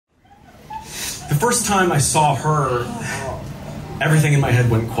The first time I saw her, everything in my head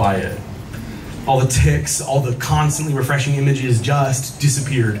went quiet. All the tics, all the constantly refreshing images just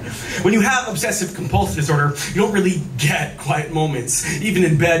disappeared. When you have obsessive compulsive disorder, you don't really get quiet moments. Even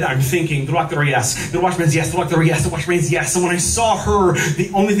in bed, I'm thinking, yes. And when I saw her,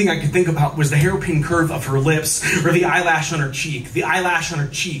 the only thing I could think about was the hairpin curve of her lips, or the eyelash on her cheek, the eyelash on her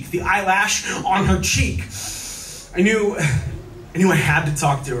cheek, the eyelash on her cheek. I knew I had to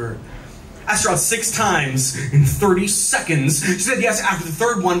talk to her. Asked her out 6 times in 30 seconds. She said yes after the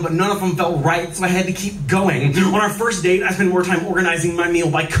 3rd one, but none of them felt right, so I had to keep going. On our first date, I spent more time organizing my meal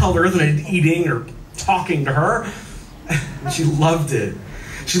by color than I did eating or talking to her. She loved it.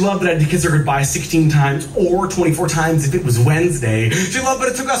 She loved that I had to kiss her goodbye 16 times or 24 times if it was Wednesday. She loved that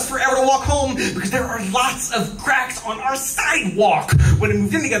it took us forever to walk home because there are lots of cracks on our sidewalk. When we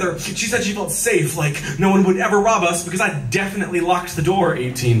moved in together, she said she felt safe, like no one would ever rob us because I definitely locked the door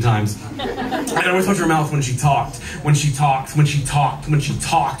 18 times. I'd always touch her mouth when she talked. When she talked. When she talked. When she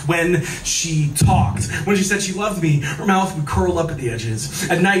talked. When she talked. When she said she loved me, her mouth would curl up at the edges.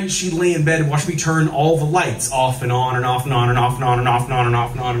 At night, she'd lay in bed and watch me turn all the lights off and on and off and on and off and on and off and on and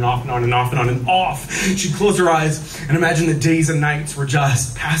off and on and off and on and off and on and off. She'd close her eyes and imagine that days and nights were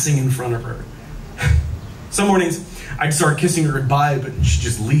just passing in front of her. Some mornings, I'd start kissing her goodbye, but she'd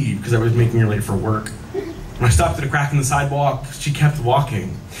just leave because I was making her late for work. When I stopped at a crack in the sidewalk, she kept walking.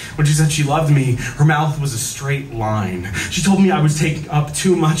 When she said she loved me, her mouth was a straight line. She told me I was taking up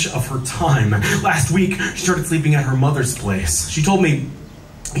too much of her time. Last week, she started sleeping at her mother's place. She told me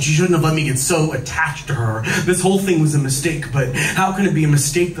she shouldn't have let me get so attached to her. This whole thing was a mistake, but how can it be a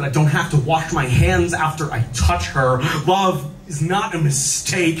mistake that I don't have to wash my hands after I touch her? Love is not a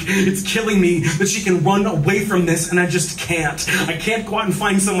mistake. It's killing me that she can run away from this and I just can't. I can't go out and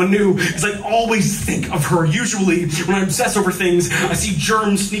find someone new because I always think of her. Usually, when I obsess over things, I see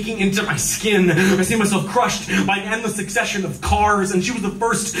germs sneaking into my skin. I see myself crushed by an endless succession of cars, and she was the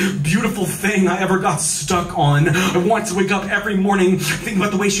first beautiful thing I ever got stuck on. I want to wake up every morning thinking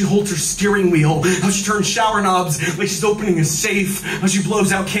about the way she holds her steering wheel, how she turns shower knobs like she's opening a safe, how she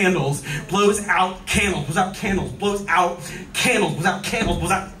blows out candles, blows out candles, blows out candles, blows out candles, blows out candles,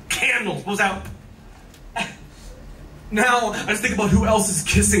 blows out candles, blows out. Now, I just think about who else is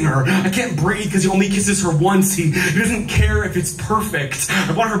kissing her. I can't breathe because he only kisses her once. He doesn't care if it's perfect.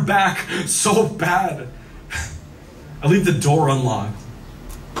 I want her back so bad. I leave the door unlocked.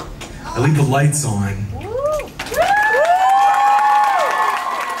 I leave the lights on.